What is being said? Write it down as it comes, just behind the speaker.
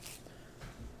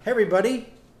Hey everybody,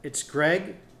 it's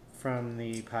Greg from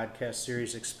the podcast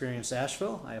series Experience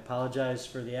Asheville. I apologize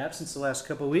for the absence the last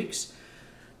couple of weeks.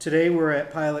 Today we're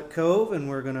at Pilot Cove and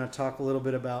we're going to talk a little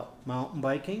bit about mountain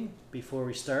biking. Before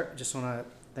we start, I just want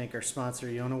to thank our sponsor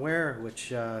Yonaware,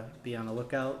 which be on the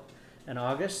lookout in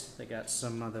August. They got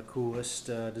some of the coolest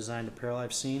designed apparel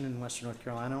I've seen in Western North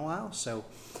Carolina in a while. So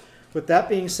with that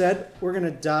being said, we're going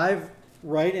to dive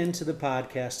right into the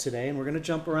podcast today and we're going to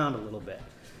jump around a little bit.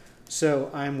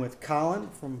 So I'm with Colin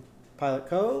from Pilot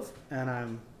Cove, and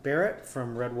I'm Barrett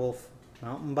from Red Wolf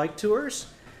Mountain Bike Tours.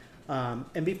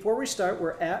 And before we start,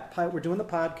 we're doing the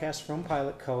podcast from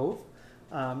Pilot Cove.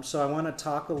 So I want to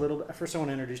talk a little bit. First, I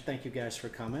want to thank you guys for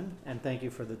coming, and thank you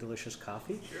for the delicious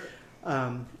coffee.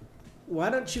 Sure. Why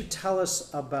don't you tell us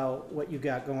about what you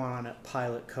got going on at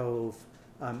Pilot Cove?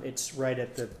 It's right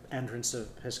at the entrance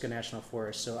of Pisgah National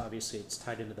Forest, so obviously it's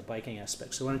tied into the biking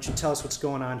aspect. So why don't you tell us what's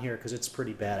going on here, because it's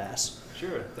pretty badass.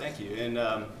 Sure, thank you. And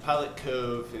Pilot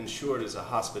Cove, in short, is a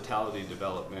hospitality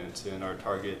development, and our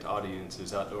target audience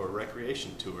is outdoor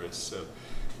recreation tourists. So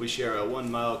we share a 1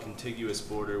 mile contiguous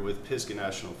border with Pisgah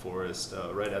National Forest,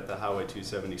 right at the Highway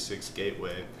 276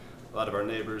 gateway. A lot of our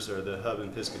neighbors are the Hub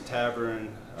and Pisgah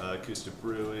Tavern, Acoustic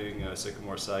Brewing,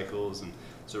 Sycamore Cycles, and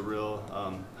it's a real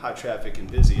high traffic and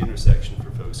busy intersection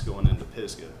for folks going into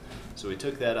Pisgah. So we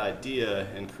took that idea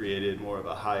and created more of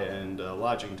a high-end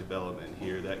lodging development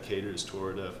here that caters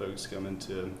toward folks coming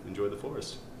to enjoy the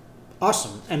forest.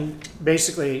 Awesome. And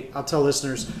basically, I'll tell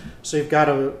listeners, so you've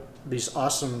got these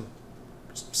awesome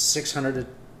 600 to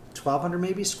 1,200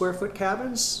 maybe square foot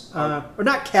cabins? Or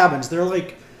not cabins, they're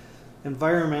like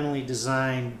environmentally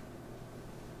designed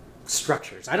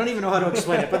structures. I don't even know how to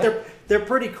explain it, but they're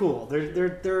pretty cool.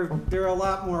 They're a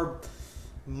lot more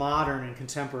modern and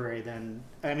contemporary than,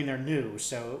 I mean, they're new.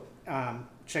 So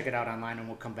check it out online, and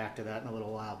we'll come back to that in a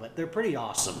little while. But they're pretty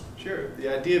awesome. Sure.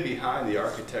 The idea behind the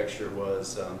architecture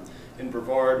was in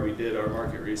Brevard, we did our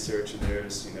market research, and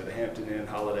there's the Hampton Inn,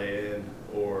 Holiday Inn,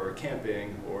 or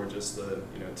camping, or just the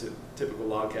typical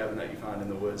log cabin that you find in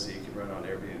the woods that you can rent on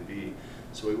Airbnb.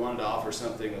 So we wanted to offer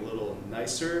something a little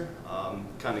nicer,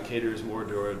 kind of caters more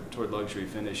toward luxury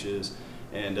finishes,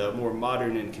 and more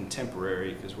modern and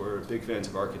contemporary, because we're big fans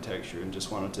of architecture and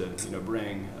just wanted to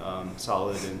bring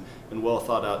solid and well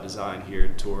thought out design here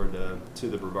to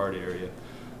the Brevard area.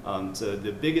 So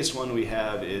the biggest one we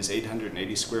have is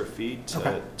 880 square feet,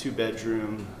 okay.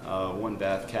 2-bedroom,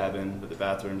 1-bath cabin, but the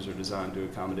bathrooms are designed to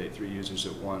accommodate 3 users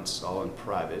at once, all in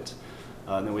private.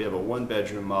 And then we have a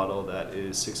 1-bedroom model that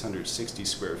is 660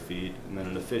 square feet, and then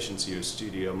an efficiency or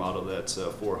studio model that's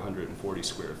 440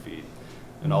 square feet.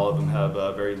 And all of them have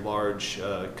very large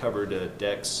covered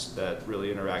decks that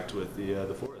really interact with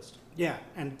the forest. Yeah,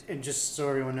 and just so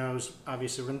everyone knows,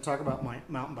 obviously we're going to talk about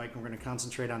mountain biking. We're going to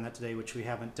concentrate on that today, which we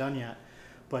haven't done yet.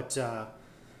 But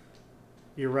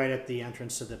you're right at the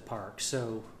entrance to the park,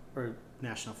 or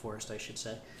National Forest, I should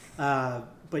say.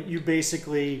 But you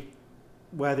basically,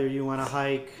 whether you want to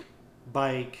hike,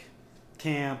 bike,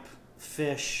 camp,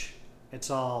 fish, it's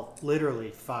all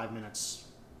literally 5 minutes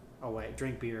away.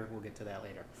 Drink beer, we'll get to that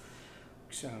later.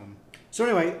 So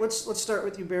anyway, let's start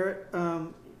with you, Barrett.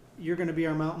 You're going to be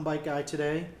our mountain bike guy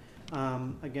today,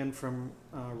 again from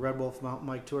Red Wolf Mountain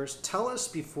Bike Tours. Tell us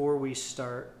before we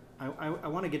start, I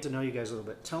want to get to know you guys a little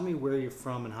bit. Tell me where you're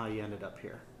from and how you ended up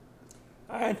here.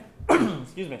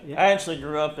 Excuse me. Yeah. I actually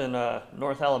grew up in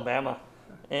North Alabama,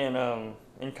 and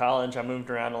in college I moved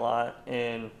around a lot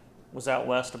and was out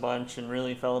west a bunch and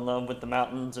really fell in love with the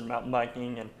mountains and mountain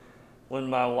biking. And when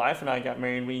my wife and I got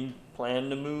married, we planned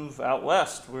to move out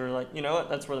west. We were like, you know what,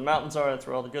 that's where the mountains are, that's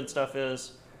where all the good stuff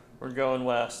is. We're going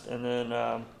west. And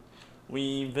then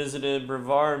we visited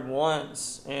Brevard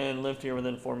once and lived here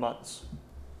within 4 months.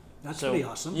 That's pretty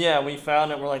awesome. Yeah, we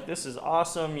found it. We're like, this is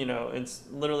awesome. It's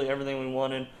literally everything we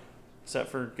wanted, except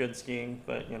for good skiing.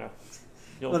 But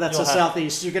That's the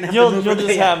southeast. You're gonna have you'll to move. You'll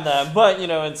just have that. But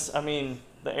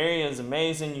the area is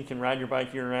amazing. You can ride your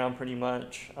bike year round pretty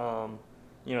much.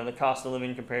 The cost of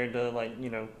living compared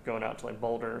to going out to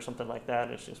Boulder or something like that,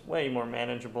 it's just way more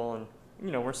manageable. And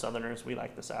we're Southerners. We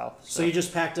like the South. So you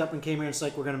just packed up and came here, and it's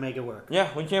like, we're going to make it work. Yeah,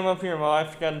 we came up here. My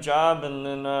wife got a job, and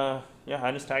then,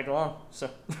 I just tagged along. So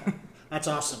That's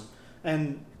awesome.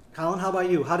 And Colin, how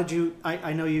about you? How did you,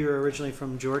 I know you were originally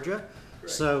from Georgia. Correct.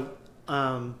 So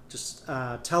just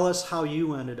tell us how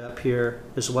you ended up here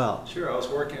as well. Sure. I was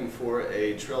working for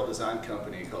a trail design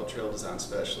company called Trail Design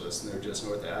Specialists, and they're just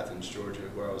north of Athens, Georgia,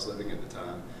 where I was living at the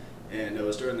time. And it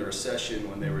was during the recession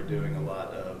when they were doing a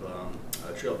lot of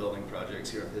trail building projects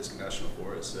here at Pisgah National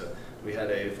Forest. We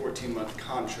had a 14-month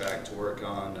contract to work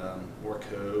on Moore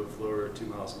Cove, Lower 2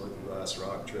 Miles of Looking Glass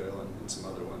Rock Trail, and some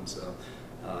other ones.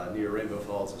 near Rainbow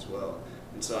Falls as well.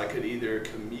 And so I could either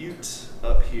commute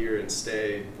up here and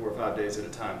stay 4 or 5 days at a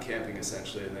time camping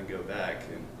essentially, and then go back.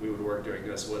 And we would work during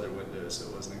nice weather windows, so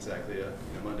it wasn't exactly a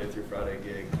Monday through Friday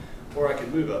gig. Or I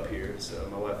could move up here. So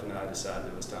my wife and I decided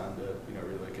it was time to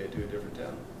relocate to a different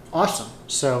town. Awesome.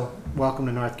 So welcome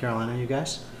to North Carolina, you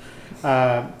guys.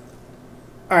 All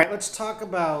right, let's talk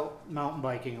about mountain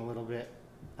biking a little bit.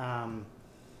 I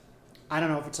don't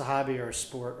know if it's a hobby or a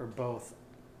sport or both.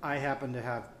 I happen to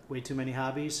have way too many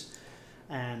hobbies,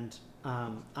 and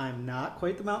I'm not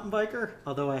quite the mountain biker,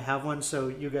 although I have one, so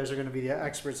you guys are going to be the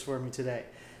experts for me today.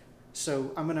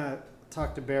 So I'm going to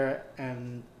talk to Barrett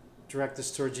and direct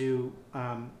this towards you.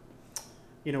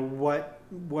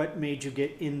 What made you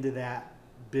get into that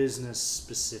business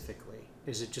specifically?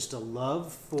 Is it just a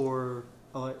love for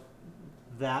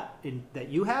that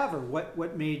you have, or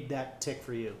what made that tick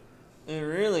for you? It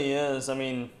really is. I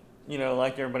mean,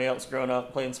 like everybody else growing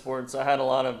up playing sports, I had a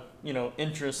lot of,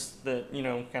 interests that,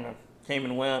 kind of came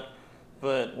and went.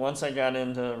 But once I got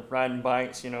into riding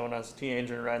bikes, when I was a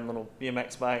teenager, riding little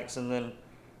BMX bikes, and then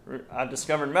I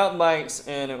discovered mountain bikes,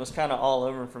 and it was kind of all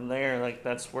over from there. Like,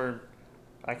 that's where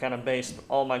I kind of based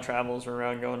all my travels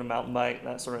around going to mountain bike,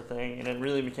 that sort of thing. And it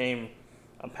really became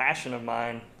a passion of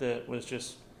mine that was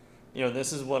just,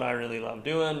 this is what I really love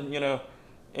doing,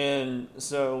 And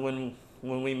so when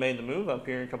we made the move up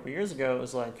here a couple years ago, it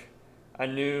was like, I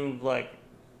knew, like,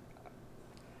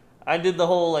 I did the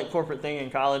whole, like, corporate thing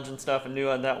in college and stuff, and knew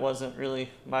that wasn't really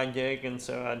my gig. And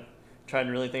so I tried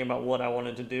to really think about what I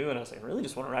wanted to do, and I was like, I really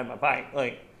just want to ride my bike.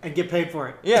 Like, and get paid for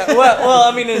it. Yeah,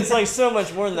 well, I mean, it's like so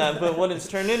much more than that. But what it's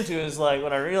turned into is, like,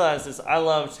 what I realized is I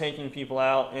love taking people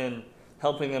out and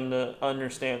helping them to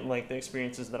understand, like, the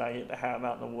experiences that I get to have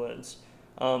out in the woods.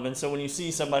 And so when you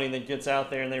see somebody that gets out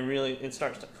there and it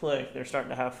starts to click, they're starting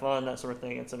to have fun, that sort of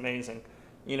thing, it's amazing.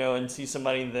 And see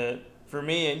somebody that, for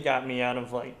me, it got me out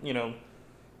of, like,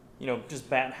 just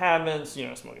bad habits,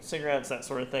 smoking cigarettes, that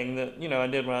sort of thing that, I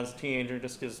did when I was a teenager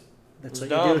just because That's it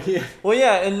was what dumb. you do. Yeah. Well,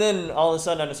 yeah, and then all of a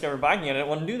sudden I discovered biking and I didn't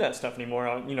want to do that stuff anymore.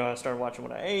 I started watching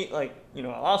what I ate, like, I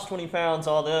lost 20 pounds,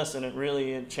 all this, and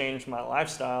it changed my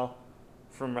lifestyle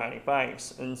from riding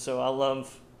bikes. And so I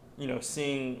love,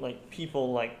 seeing, like,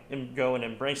 people, like, go and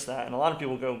embrace that. And a lot of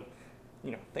people go,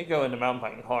 they go into mountain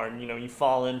biking hard. You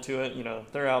fall into it,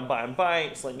 they're out buying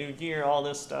bikes, like, new gear, all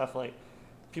this stuff. Like,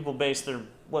 people base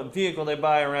what vehicle they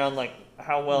buy around, like,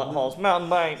 how well it hauls mountain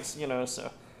bikes,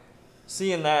 so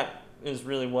seeing that is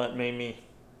really what made me,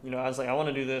 I was like, I want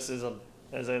to do this as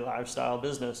a lifestyle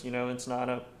business. It's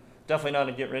definitely not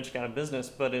a get rich kind of business,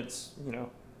 but it's,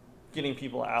 getting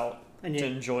people out to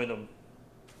enjoy them.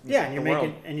 Yeah,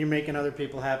 and you're making other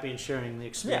people happy and sharing the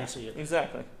experience of you.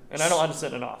 Exactly. And I don't want to sit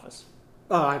in an office.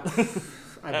 Oh,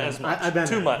 I've been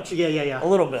too there. much. Yeah. A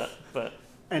little bit, but.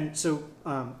 And so,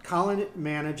 Colin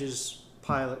manages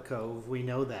Pilot Cove. We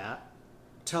know that.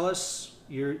 Tell us,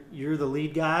 you're the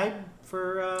lead guide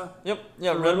for. Yep.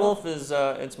 Yeah. Red Wolf is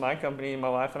it's my company. My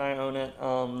wife and I own it.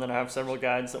 Then I have several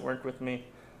guides that work with me.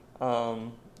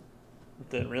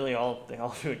 That really they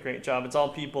all do a great job. It's all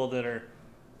people that are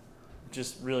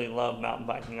just really love mountain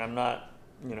biking. I'm not,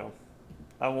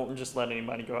 I won't just let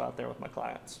anybody go out there with my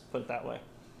clients. Put it that way.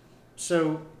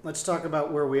 So let's talk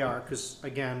about where we are, because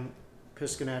again,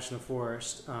 Pisgah National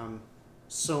Forest,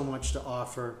 so much to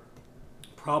offer.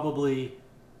 Probably,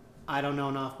 I don't know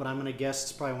enough, but I'm going to guess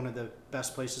it's probably one of the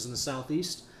best places in the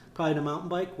southeast, probably to mountain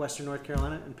bike, Western North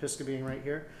Carolina, and Pisgah being right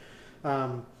here.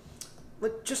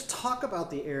 Let's just talk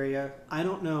about the area. I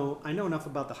don't know. I know enough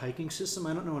about the hiking system.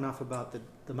 I don't know enough about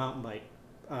the mountain bike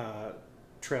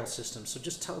trail system. So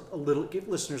just give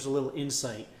listeners a little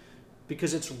insight,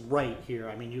 because it's right here.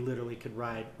 I mean, you literally could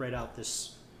ride right out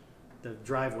the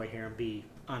driveway here and be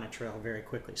on a trail very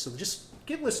quickly. So just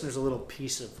give listeners a little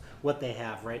piece of what they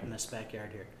have right in this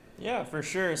backyard here. Yeah, for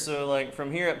sure. So, like,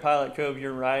 from here at Pilot Cove,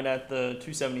 you're right at the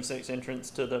 276 entrance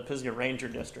to the Pisgah Ranger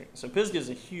District. So Pisgah is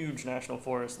a huge national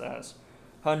forest that has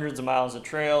hundreds of miles of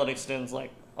trail. It extends,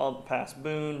 like, all past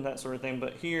Boone, that sort of thing.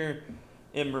 But here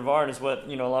in Brevard is what,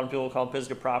 a lot of people call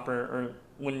Pisgah proper, or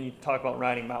when you talk about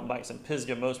riding mountain bikes in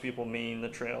Pisgah, most people mean the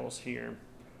trails here.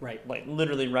 Right. Like,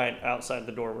 literally right outside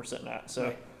the door we're sitting at. So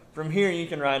right. From here, you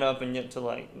can ride up and get to,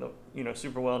 like, the,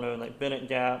 super well-known, like, Bennett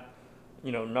Gap,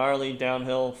 gnarly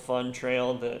downhill fun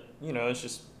trail that,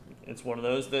 it's one of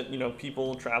those that,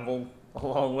 people travel a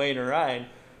long way to ride.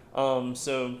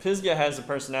 So Pisgah has a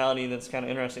personality that's kind of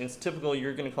interesting. It's typical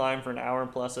you're going to climb for an hour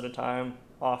plus at a time,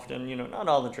 often, not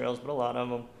all the trails, but a lot of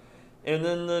them. And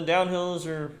then the downhills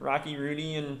are rocky,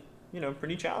 rooty, and,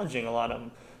 pretty challenging, a lot of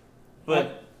them.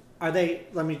 But are they,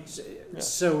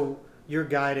 so you're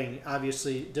guiding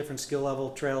obviously different skill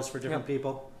level trails for different Yep.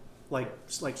 people, like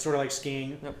sort of like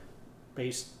skiing, Yep.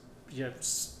 based,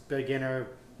 beginner,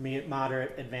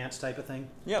 moderate, advanced type of thing.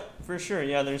 Yep, for sure.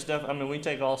 Yeah, there's I mean, we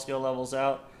take all skill levels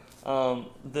out.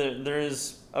 There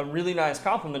is a really nice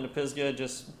complement to Pisgah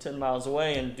just 10 miles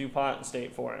away in DuPont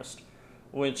State Forest,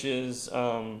 which is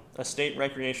a state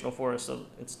recreational forest. So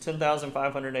it's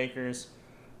 10,500 acres,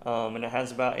 and it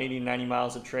has about 80, 90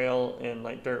 miles of trail and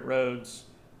like dirt roads.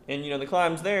 And, the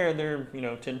climbs there, they're,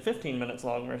 10, 15 minutes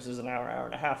long versus an hour, hour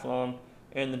and a half long.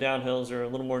 And the downhills are a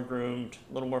little more groomed,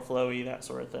 a little more flowy, that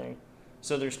sort of thing.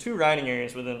 So there's 2 riding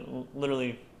areas within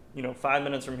literally, 5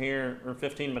 minutes from here or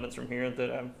 15 minutes from here that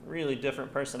have really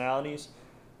different personalities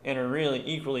and are really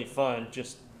equally fun,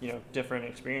 just, different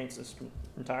experiences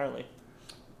entirely.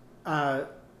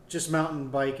 Just mountain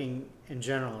biking in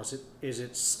general, is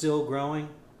it still growing?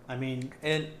 I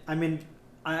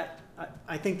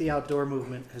think the outdoor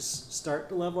movement has started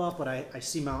to level up, but I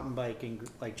see mountain biking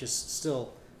like just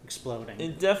still exploding.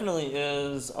 It definitely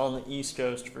is on the East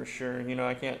Coast for sure.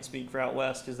 I can't speak for out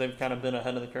West because they've kind of been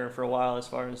ahead of the curve for a while as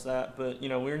far as that. But,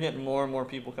 we're getting more and more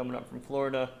people coming up from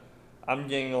Florida. I'm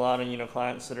getting a lot of,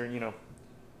 clients that are,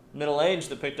 middle-aged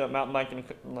that picked up mountain biking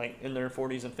like in their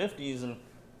 40s and 50s and,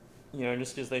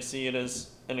 just because they see it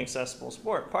as an accessible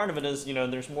sport. Part of it is,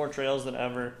 there's more trails than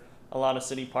ever. A lot of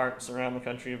city parks around the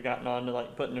country have gotten on to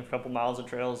like putting a couple miles of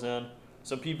trails in,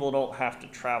 so people don't have to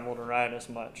travel to ride as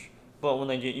much. But when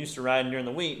they get used to riding during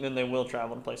the week, then they will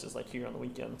travel to places like here on the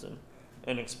weekends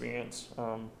and experience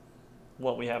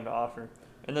what we have to offer.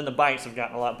 And then the bikes have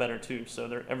gotten a lot better too,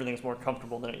 so everything's more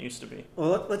comfortable than it used to be.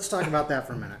 Well, let's talk about that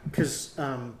for a minute, because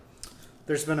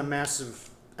there's been a massive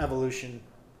evolution,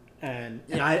 and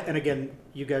again,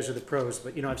 you guys are the pros,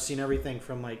 but I've seen everything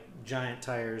from like giant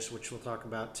tires, which we'll talk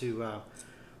about, to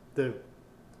the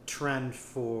trend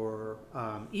for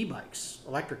e-bikes,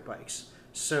 electric bikes.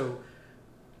 So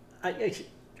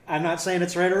I'm not saying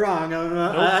it's right or wrong.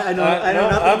 I know nothing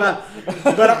about it.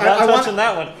 But I touching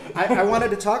that one. I wanted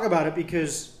to talk about it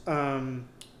because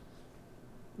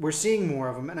we're seeing more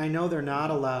of them, and I know they're not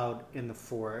allowed in the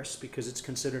forest because it's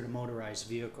considered a motorized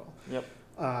vehicle. Yep.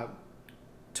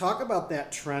 Talk about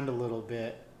that trend a little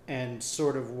bit and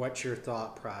sort of what your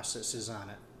thought process is on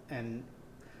it. And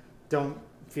don't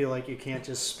feel like you can't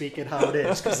just speak it how it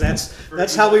is, because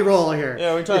that's how we roll here.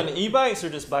 Yeah, we're talking e-bikes or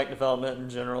just bike development in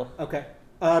general? Okay.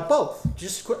 Both.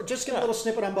 Just get a little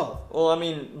snippet on both. Well, I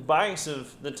mean,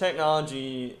 the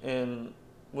technology and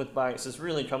with bikes has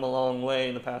really come a long way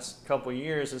in the past couple of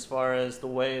years as far as the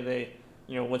way they,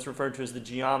 what's referred to as the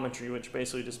geometry, which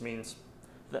basically just means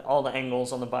all the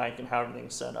angles on the bike and how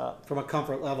everything's set up. From a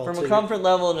comfort level. From a comfort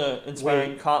level to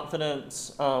inspiring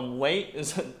confidence. Weight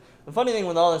is the funny thing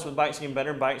with all this. With bikes getting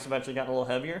better, bikes have actually gotten a little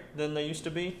heavier than they used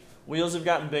to be. Wheels have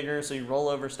gotten bigger, so you roll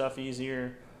over stuff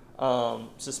easier.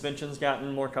 Suspension's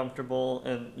gotten more comfortable,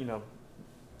 and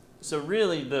so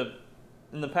really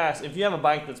in the past, if you have a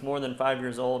bike that's more than 5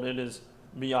 years old, it is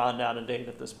beyond out of date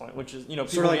at this point, which is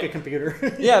sort of like a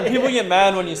computer. Yeah, people get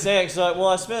mad when you say it, because like, well,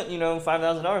 I spent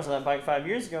 $5,000 on that bike 5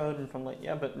 years ago, and I'm like,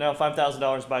 yeah, but now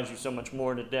 $5,000 buys you so much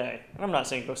more today. And I'm not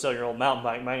saying go sell your old mountain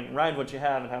bike, ride what you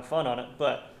have and have fun on it,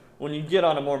 but when you get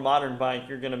on a more modern bike,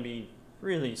 you're going to be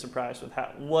really surprised with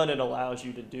what it allows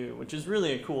you to do, which is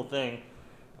really a cool thing.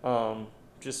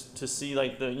 Just to see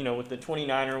like with the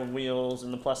 29er wheels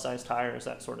and the plus size tires,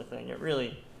 that sort of thing, it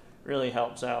really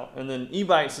helps out. And then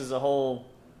e-bikes is a whole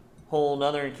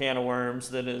another can of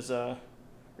worms that is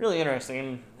really interesting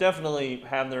and definitely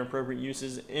have their appropriate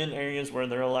uses in areas where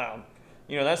they're allowed.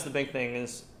 That's the big thing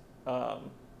is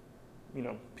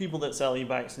people that sell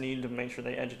e-bikes need to make sure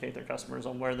they educate their customers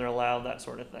on where they're allowed, that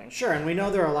sort of thing. Sure, and we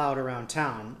know they're allowed around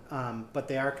town, but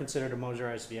they are considered a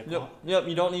motorized vehicle. Yep.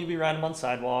 You don't need to be riding them on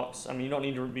sidewalks. I mean, you don't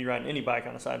need to be riding any bike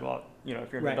on a sidewalk,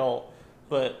 if you're an adult.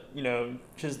 But,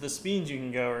 because the speeds you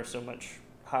can go are so much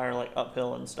higher, like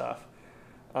uphill and stuff.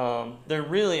 They're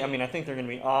really, I think they're going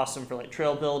to be awesome for like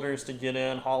trail builders to get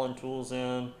in, hauling tools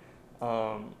in.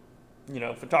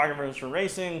 Photographers for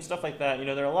racing, stuff like that.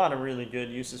 There are a lot of really good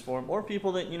uses for them. Or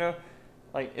people that,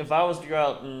 like if I was to go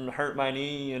out and hurt my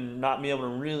knee and not be able to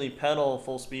really pedal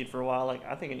full speed for a while, like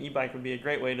I think an e-bike would be a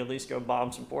great way to at least go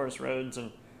bomb some forest roads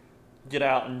and get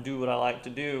out and do what I like to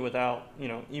do without,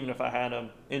 even if I had an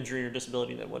injury or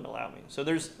disability that wouldn't allow me. So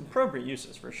there's appropriate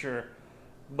uses for sure.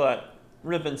 But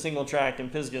ripping single track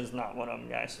and Pisgah is not one of them,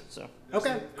 guys. So cool.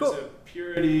 There's a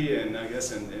purity and I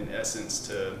guess in essence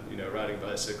to riding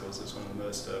bicycles is one of the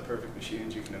most perfect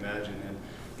machines you can imagine, and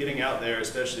getting out there,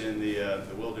 especially in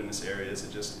the wilderness areas,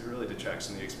 it really detracts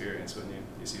from the experience when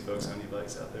you see folks on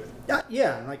e-bikes out there.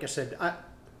 Yeah, like I said,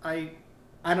 I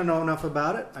I don't know enough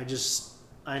about it.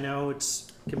 I know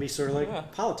can be sort of like Yeah.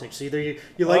 politics. Either you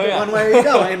like Oh, it yeah. one way or you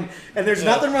don't, and there's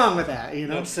Yeah. nothing wrong with that, you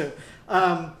know. Yeah. So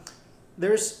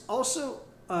there's also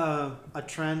a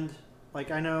trend.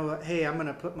 Like I know, hey, I'm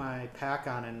gonna put my pack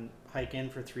on and hike in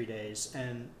for 3 days,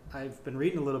 and I've been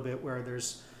reading a little bit where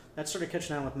that's sort of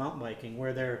catching on with mountain biking,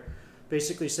 where they're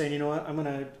basically saying, you know what, I'm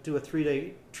gonna do a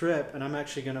 3-day trip, and I'm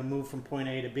actually gonna move from point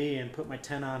A to B and put my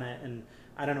tent on it, and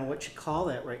I don't know what you call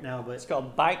that right now, but It's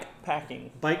called bike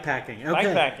packing. bike packing. Okay.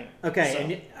 Bike packing. Okay, So-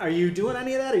 and are you doing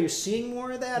any of that? Are you seeing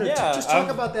more of that? Or Yeah, just talk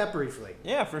I've- about that briefly.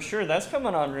 Yeah, for sure. That's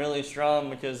coming on really strong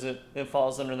because it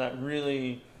falls under that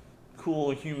really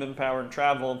cool human-powered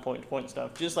travel and point-to-point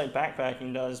stuff, just like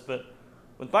backpacking does. But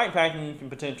with bikepacking, you can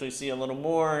potentially see a little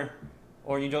more,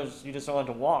 or you just don't have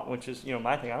to walk, which is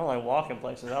my thing. I don't like walking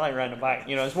places. I like riding a bike.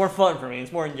 It's more fun for me.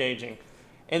 It's more engaging.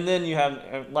 And then you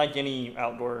have, like any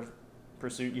outdoor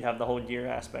pursuit, you have the whole gear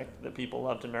aspect that people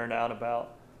love to nerd out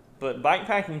about. But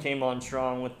bikepacking came on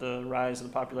strong with the rise of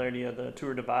the popularity of the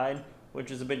Tour Divide,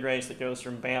 which is a big race that goes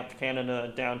from Banff,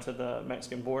 Canada, down to the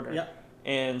Mexican border. Yep.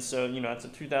 And so, it's a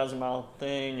 2,000-mile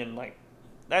thing, and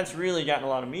that's really gotten a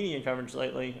lot of media coverage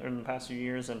lately in the past few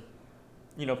years. And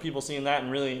people seeing that,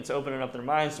 and really it's opening up their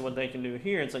minds to what they can do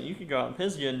here. It's like you could go out in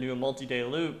Pisgah and do a multi-day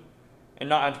loop and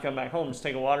not have to come back home. Just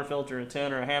take a water filter, a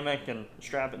tent, or a hammock, and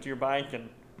strap it to your bike and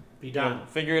Be done.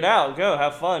 figure it out. Go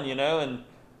have fun, and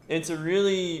it's a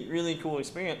really, really cool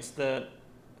experience that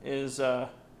is,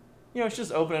 it's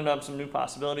just opening up some new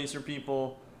possibilities for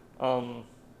people, and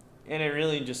it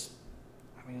really just,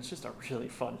 it's just a really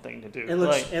fun thing to do. It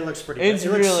looks pretty. It's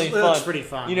good. really It fun. looks pretty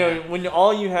fun. When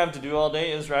all you have to do all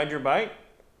day is ride your bike,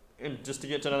 and just to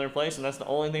get to another place, and that's the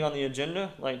only thing on the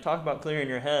agenda. Talk about clearing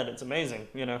your head. It's amazing.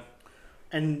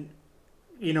 And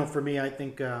for me, I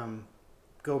think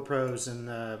GoPros and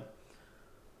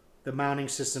the mounting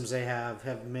systems they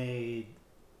have made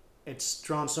it's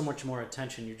drawn so much more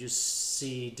attention. You just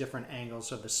see different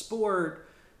angles of the sport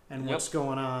and what's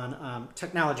going on.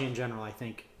 Technology in general, I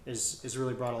think, is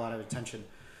really brought a lot of attention.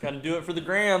 Got to do it for the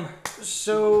gram.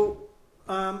 So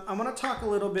I want to talk a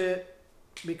little bit,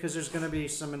 because there's going to be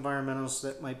some environmentalists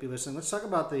that might be listening. Let's talk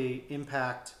about the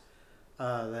impact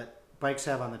that bikes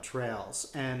have on the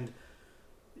trails. And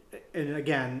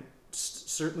again,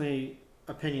 certainly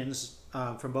opinions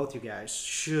from both you guys.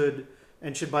 Should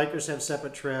bikers have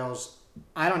separate trails?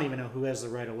 I don't even know who has the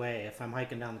right of way if I'm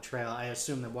hiking down the trail. I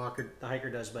assume the hiker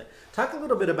does. But talk a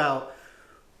little bit about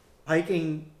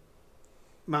hiking,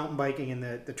 mountain biking, and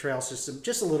the trail system.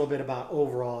 Just a little bit about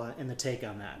overall and the take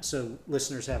on that, so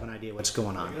listeners have an idea what's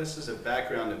going I on. guess as a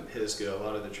background in Pisgah, a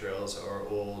lot of the trails are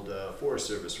old Forest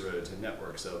Service roads and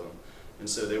networks of them. And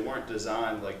so they weren't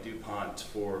designed like DuPont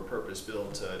for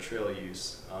purpose-built trail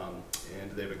use.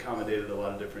 And they've accommodated a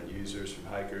lot of different users, from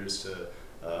hikers to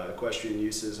equestrian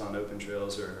uses on open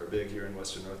trails are big here in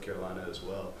Western North Carolina as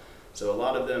well. So a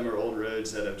lot of them are old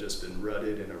roads that have just been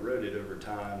rutted and eroded over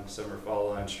time. Some are fall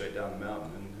lines straight down the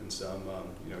mountain, and some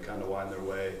kind of wind their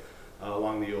way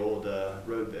along the old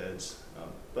road beds.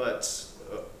 But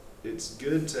it's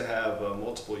good to have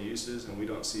multiple uses, and we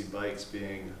don't see bikes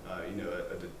being,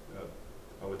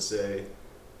 I would say,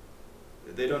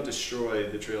 they don't destroy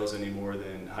the trails any more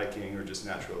than hiking or just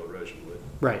natural erosion would.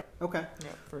 Right. Okay. Yeah,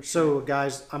 for sure. So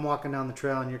guys, I'm walking down the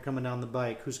trail and you're coming down the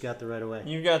bike. Who's got the right of way?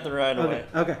 You got the right of way.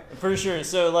 Okay. For sure.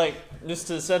 So, just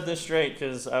to set this straight,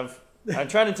 because I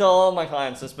try to tell all my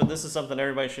clients this, but this is something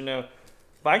everybody should know.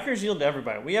 Bikers yield to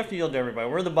everybody. We have to yield to everybody.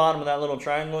 We're the bottom of that little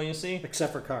triangle you see.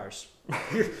 Except for cars.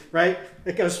 Right?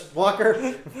 It goes walker,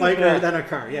 biker, Yeah. then a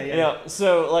car. Yeah. Yeah.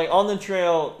 So, on the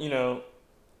trail,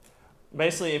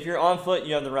 basically, if you're on foot,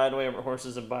 you have the right of way over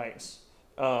horses and bikes.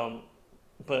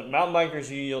 But mountain bikers,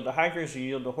 you yield to hikers, you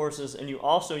yield to horses, and you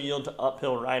also yield to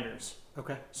uphill riders.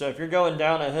 Okay. So if you're going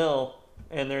down a hill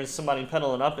and there's somebody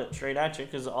pedaling up it straight at you,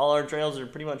 because all our trails are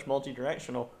pretty much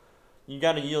multi-directional, you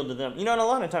got to yield to them. And a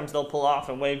lot of times they'll pull off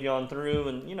and wave you on through,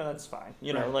 and that's fine.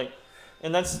 Right.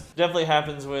 And that's definitely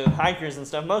happens with hikers and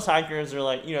stuff. Most hikers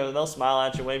are they'll smile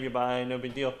at you, wave you by, no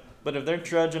big deal. But if they're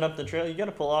trudging up the trail, you got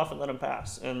to pull off and let them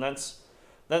pass. And that's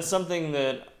something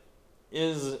that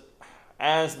is,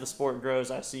 as the sport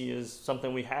grows, I see is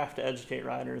something we have to educate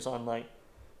riders on. Rule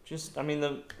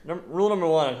number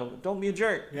one, don't be a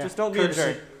jerk. Yeah. Just don't be a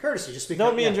jerk. Courtesy. Just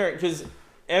Don't be a jerk, because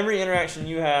every interaction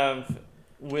you have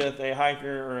with a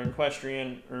hiker or an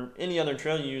equestrian or any other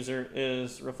trail user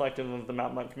is reflective of the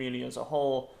mountain bike community as a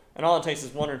whole. And all it takes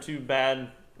is one or two bad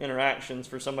interactions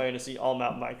for somebody to see all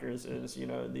mountain bikers as,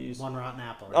 these... One rotten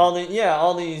apple. Right? All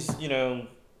these,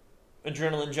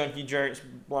 adrenaline junkie jerks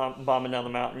bombing down the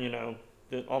mountain,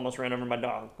 that almost ran over my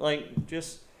dog.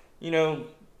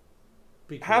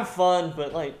 have fun,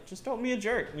 but like just don't be a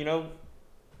jerk. You know,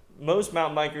 most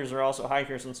mountain bikers are also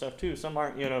hikers and stuff too. Some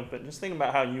aren't, you know, but just think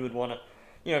about how you would want to,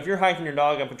 you know, if you're hiking your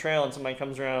dog up a trail and somebody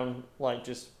comes around like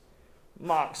just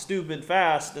mock stupid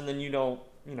fast, and then you don't,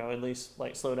 you know, at least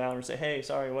like slow down or say, hey,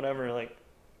 sorry, whatever, like,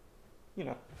 you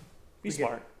know, be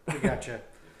smart. We gotcha.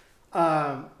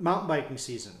 Mountain biking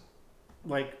season.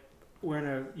 Like, we're in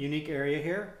a unique area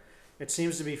here. It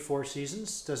seems to be 4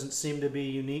 seasons. Doesn't seem to be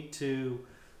unique to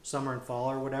summer and fall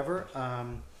or whatever.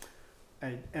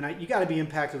 You got to be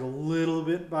impacted a little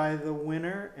bit by the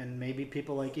winter, and maybe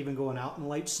people like even going out in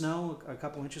light snow, a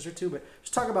couple inches or two. But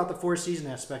just talk about the 4-season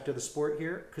aspect of the sport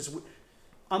here, because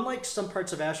unlike some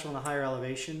parts of Asheville in a higher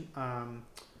elevation,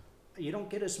 you don't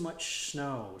get as much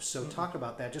snow. So talk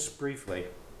about that just briefly.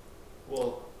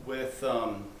 Well, with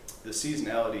the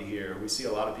seasonality here, we see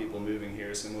a lot of people moving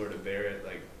here similar to Barrett.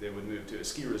 Like they would move to a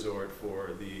ski resort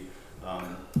for the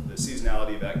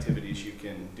seasonality of activities you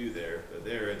can do there. But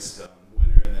there it's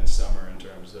winter and then summer in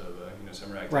terms of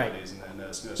summer activities, right, and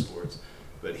then snow sports.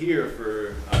 But here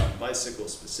for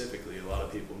bicycles specifically, a lot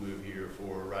of people move here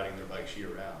for riding their bikes year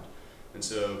round. And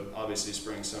so obviously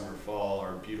spring, summer, fall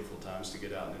are beautiful times to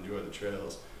get out and enjoy the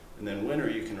trails. And then winter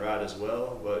you can ride as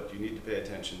well. What you need to pay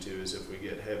attention to is if we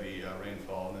get heavy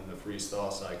rainfall and then the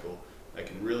freeze-thaw cycle, that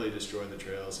can really destroy the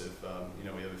trails if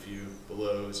we have a few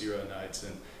below 0 nights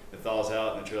and it thaws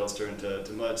out and the trails turn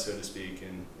to mud, so to speak,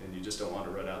 and you just don't want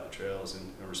to rut out the trails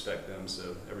and respect them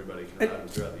so everybody can ride them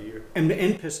throughout the year. And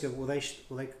in Pisgah, will they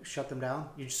shut them down?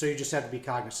 So you just have to be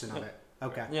cognizant of it.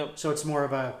 Okay. Yep. So it's more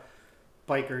of a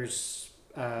biker's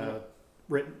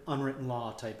unwritten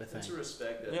law type of thing. It's a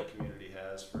respect that the community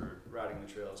has for riding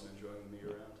the trails and enjoying them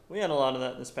year round. We had a lot of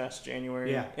that this past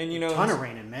January. Yeah, and a ton of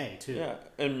rain in May too. Yeah,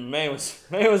 and May was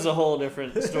a whole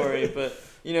different story. But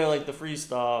like the freeze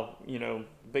thaw,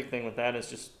 big thing with that is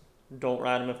just don't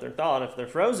ride them if they're thawed. If they're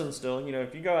frozen still,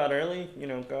 if you go out early,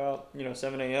 go out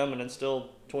 7 a.m. and it's still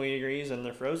 20 degrees and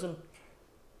they're frozen,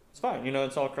 it's fine.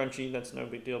 It's all crunchy. That's no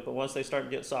big deal. But once they start to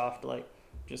get soft, like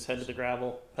just head to the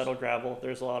gravel, pedal gravel.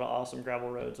 There's a lot of awesome gravel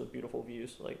roads with beautiful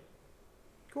views.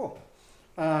 Cool.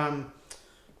 All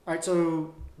right,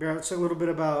 so Barrett, let's talk a little bit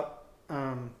about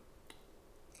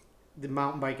the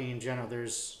mountain biking in general.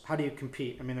 How do you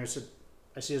compete? I mean, I see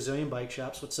a zillion bike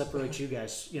shops. What separates you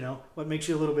guys? What makes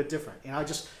you a little bit different?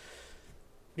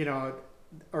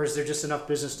 Or is there just enough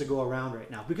business to go around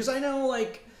right now? Because I know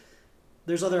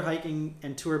there's other hiking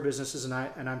and tour businesses, and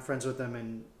I'm friends with them,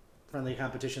 and friendly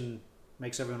competition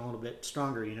makes everyone a little bit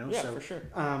stronger. Yeah, for sure.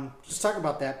 Just talk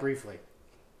about that briefly.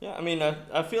 Yeah, I mean,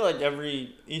 I feel like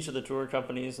each of the tour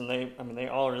companies, and they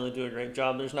all really do a great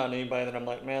job. There's not anybody that I'm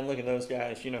like, man, look at those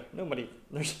guys.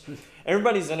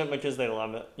 Everybody's in it because they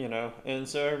love it, and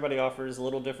so everybody offers a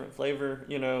little different flavor,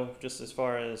 just as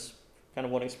far as kind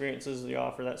of what experiences they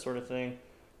offer, that sort of thing.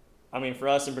 I mean, for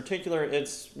us in particular,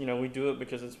 it's, we do it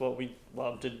because it's what we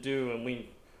love to do, and we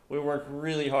work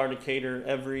really hard to cater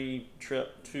every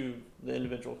trip to the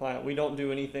individual client. We don't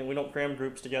do anything, we don't cram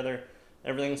groups together.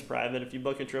 Everything's private. If you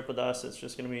book a trip with us, it's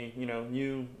just going to be,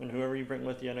 you and whoever you bring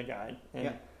with you and a guide.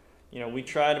 And, we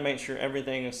try to make sure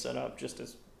everything is set up just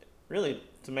as really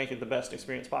to make it the best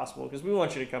experience possible, because we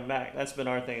want you to come back. That's been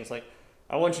our thing. It's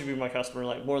I want you to be my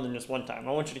customer more than just one time.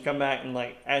 I want you to come back and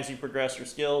as you progress your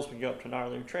skills, we go up to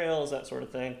gnarlier trails, that sort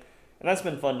of thing. And that's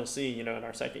been fun to see, in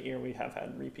our second year we have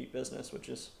had repeat business, which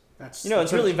is, it's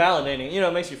really validating.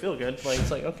 It makes you feel good.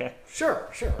 It's okay.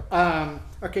 Sure.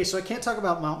 Okay, so I can't talk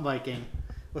about mountain biking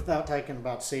without talking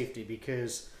about safety,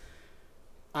 because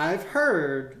I've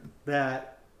heard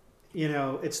that,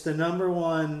 it's the number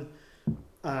one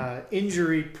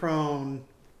injury-prone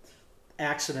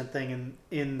accident thing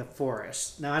in the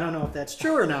forest. Now, I don't know if that's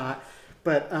true or not,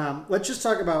 but let's just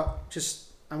talk about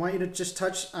I want you to just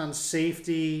touch on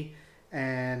safety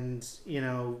and,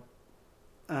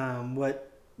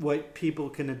 what people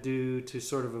can do to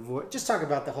sort of avoid. Just talk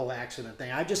about the whole accident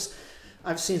thing.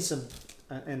 I've seen some,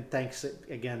 and thanks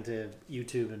again to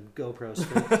YouTube and GoPros,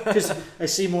 because I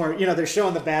see more. They're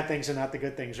showing the bad things and not the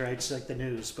good things, right? It's like the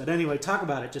news. But anyway, talk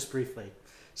about it just briefly.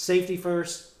 Safety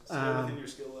first. Stay within your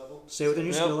skill level. Stay within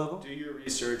your skill level. Do your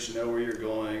research. Know where you're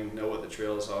going. Know what the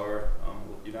trails are.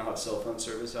 You now have cell phone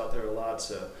service out there a lot,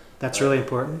 so that's really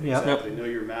important. Yeah. Exactly. Know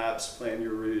your maps. Plan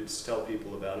your routes. Tell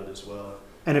people about it as well.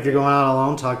 And if you're going out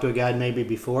alone, talk to a guide maybe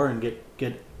before and get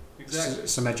exactly.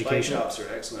 some education. Bike shops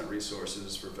are excellent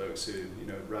resources for folks who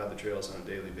ride the trails on a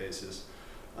daily basis.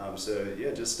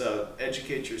 Just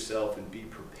educate yourself and be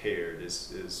prepared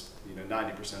is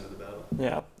 90% of the battle.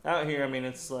 Yeah, out here,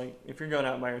 it's if you're going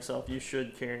out by yourself, you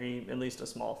should carry at least a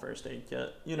small first aid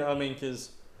kit.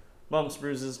 Because bumps,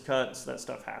 bruises, cuts, that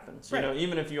stuff happens. Right. You know,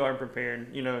 even if you are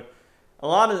prepared, you know, a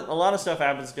lot of stuff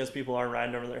happens because people are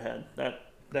riding over their head.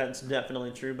 That's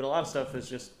definitely true. But a lot of stuff is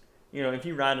just, you know, if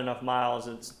you ride enough miles,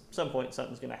 at some point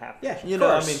something's gonna happen. Yeah, you know,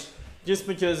 I mean, just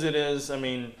because it is, I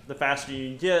mean, the faster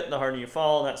you get, the harder you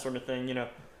fall, that sort of thing. You know,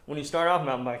 when you start off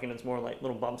mountain biking, it's more like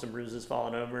little bumps and bruises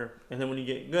falling over, and then when you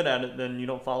get good at it, then you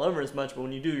don't fall over as much. But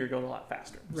when you do, you're going a lot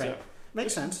faster. Right. So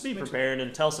Makes sense. be prepared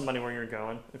and tell somebody where you're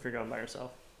going if you're going by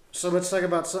yourself. So let's talk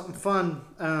about something fun.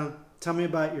 Tell me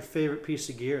about your favorite piece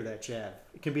of gear that you have.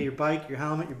 It can be your bike, your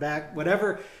helmet, your back,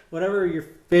 whatever your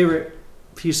favorite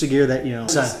piece of gear that you know.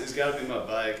 It's got to be my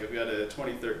bike. I've got a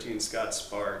 2013 Scott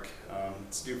Spark.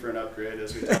 It's due for an upgrade,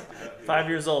 as we talked about. 5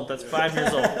 years old. That's 5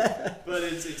 years old. But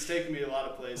it's taken me a lot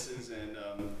of places, and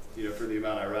you know, for the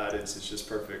amount I ride, it's just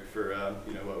perfect for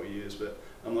you know, what we use. But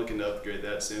I'm looking to upgrade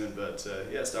that soon. But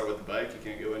yeah, start with the bike. You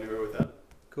can't go anywhere without it.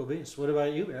 Cool beans. What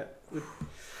about you, Brett?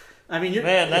 I mean,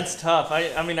 Man, that's tough.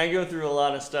 I mean, I go through a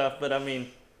lot of stuff, but I mean,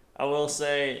 I will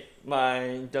say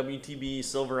my WTB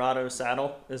Silverado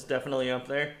saddle is definitely up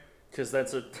there because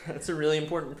that's a really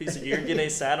important piece of gear. Get a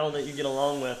saddle that you get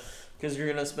along with because you're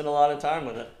gonna spend a lot of time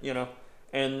with it, you know.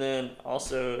 And then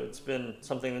also, it's been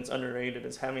something that's underrated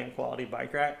is having a quality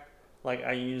bike rack. Like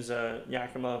I use a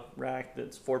Yakima rack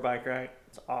that's 4-bike rack.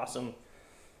 It's awesome.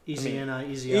 Easy in,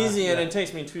 easy out. out. Easy in. Yeah. It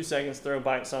takes me 2 seconds to throw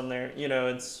bikes on there. You know,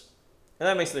 and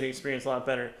that makes the experience a lot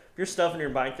better. If you're stuffing your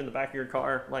bike in the back of your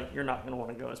car, like you're not going to want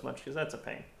to go as much because that's a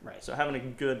pain. Right. So having a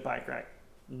good bike rack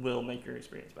will make your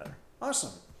experience better.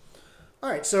 Awesome. All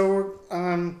right, so we're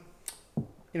going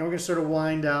to sort of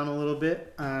wind down a little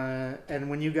bit, and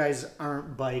when you guys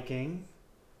aren't biking,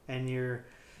 and you're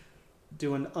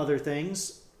doing other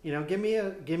things, you know, give me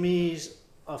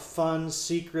a fun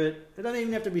secret. It doesn't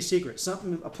even have to be secret.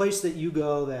 A place that you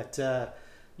go that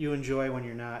you enjoy when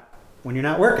you're not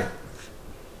working.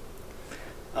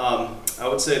 I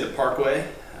would say the Parkway.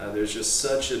 There's just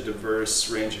such a diverse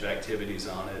range of activities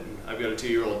on it. And I've got a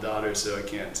 2-year-old daughter, so I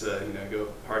can't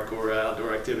go hardcore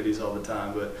outdoor activities all the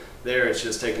time. But there, it's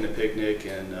just taking a picnic,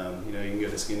 and you know, you can go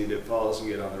to Skinny Dip Falls and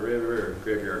get on the river, or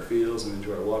Graveyard Fields and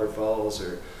enjoy waterfalls,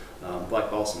 or Black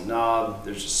Balsam Knob.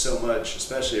 There's just so much,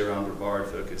 especially around Brevard,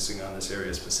 focusing on this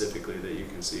area specifically, that you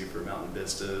can see for mountain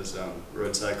vistas.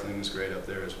 Road cycling is great up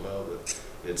there as well. But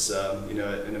it's you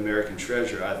know, an American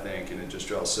treasure, I think, and it just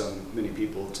draws so many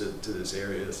people to this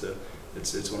area. So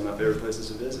it's one of my favorite places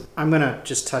to visit. I'm going to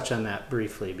just touch on that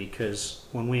briefly because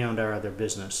when we owned our other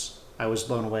business, I was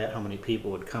blown away at how many people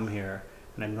would come here.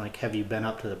 And I'm like, have you been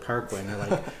up to the Parkway? And they're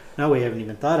like, no, we haven't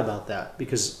even thought about that.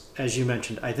 Because, as you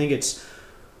mentioned, I think it's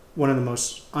one of the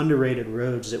most underrated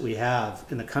roads that we have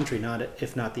in the country,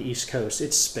 if not the East Coast.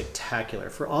 It's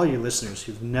spectacular. For all your listeners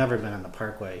who've never been on the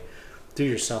Parkway, do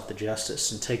yourself the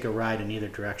justice and take a ride in either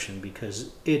direction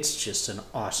because it's just an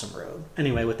awesome road.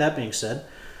 Anyway, with that being said,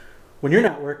 when you're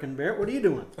not working, Barrett, what are you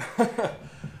doing?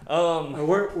 Where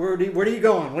are you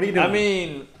going? What are you doing? I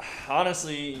mean,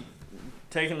 honestly,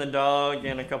 taking the dog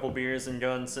and a couple beers and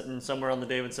going sitting somewhere on the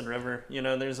Davidson River. You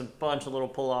know, there's a bunch of little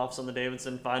pull-offs on the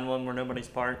Davidson. Find one where nobody's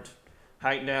parked.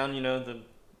 Hike down, you know, the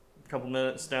couple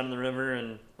minutes down in the river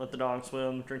and let the dog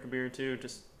swim, drink a beer or two.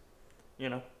 Just, you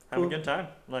know, have a good time.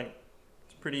 Like,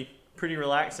 it's pretty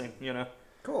relaxing, you know.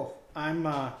 Cool. I'm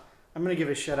gonna give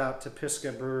a shout out to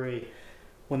Pisgah Brewery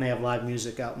when they have live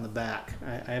music out in the back.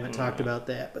 I haven't talked about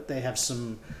that, but they have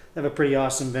a pretty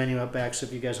awesome venue out back. So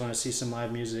if you guys want to see some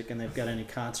live music and they've got any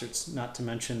concerts, not to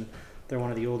mention they're one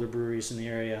of the older breweries in the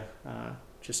area.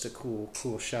 Just a cool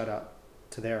shout out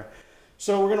to there.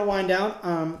 So we're gonna wind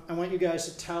down. I want you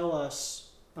guys to tell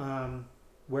us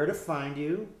where to find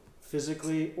you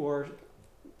physically or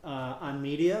on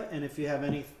media, and if you have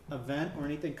any event or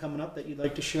anything coming up that you'd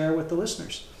like to share with the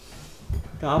listeners.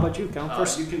 How about you, Cal?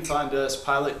 First, you can find us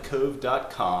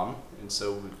pilotcove.com. And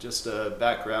so just a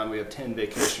background, we have 10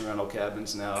 vacation rental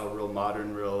cabins now, real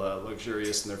modern, real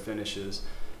luxurious in their finishes.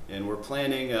 And we're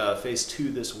planning phase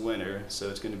 2 this winter, so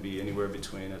it's going to be anywhere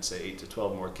between, I'd say, 8 to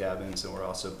 12 more cabins. And we're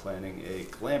also planning a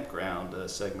glampground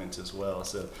segment as well.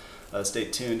 So stay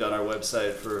tuned on our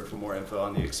website for more info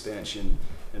on the expansion.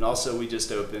 And also, we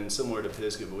just opened, similar to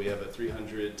Pisgah, but we have a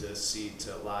 300-seat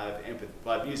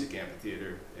live music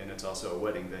amphitheater, and it's also a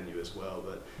wedding venue as well.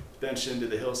 But it's benched into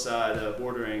the hillside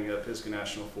bordering Pisgah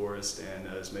National Forest, and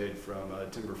is made from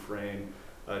timber frame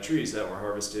trees that were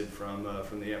harvested from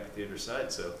the amphitheater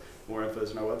site. So more info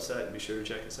is on our website, and be sure to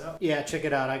check us out. Yeah, check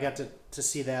it out. I got to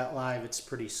see that live. It's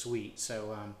pretty sweet.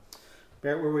 So,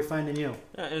 Barrett, where are we finding you?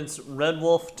 It's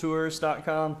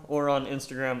redwolftours.com or on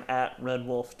Instagram at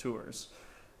redwolftours.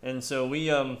 And so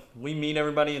we meet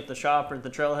everybody at the shop or at the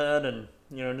trailhead, and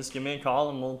just give me a call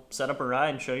and we'll set up a ride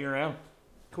and show you around.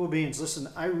 Cool beans. Listen,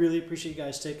 I really appreciate you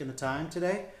guys taking the time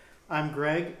today. I'm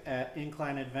Greg at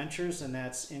Incline Adventures, and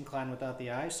that's Incline without the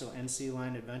I, so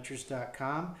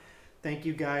nclineadventures.com. Thank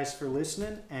you guys for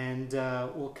listening, and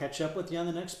we'll catch up with you on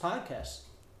the next podcast.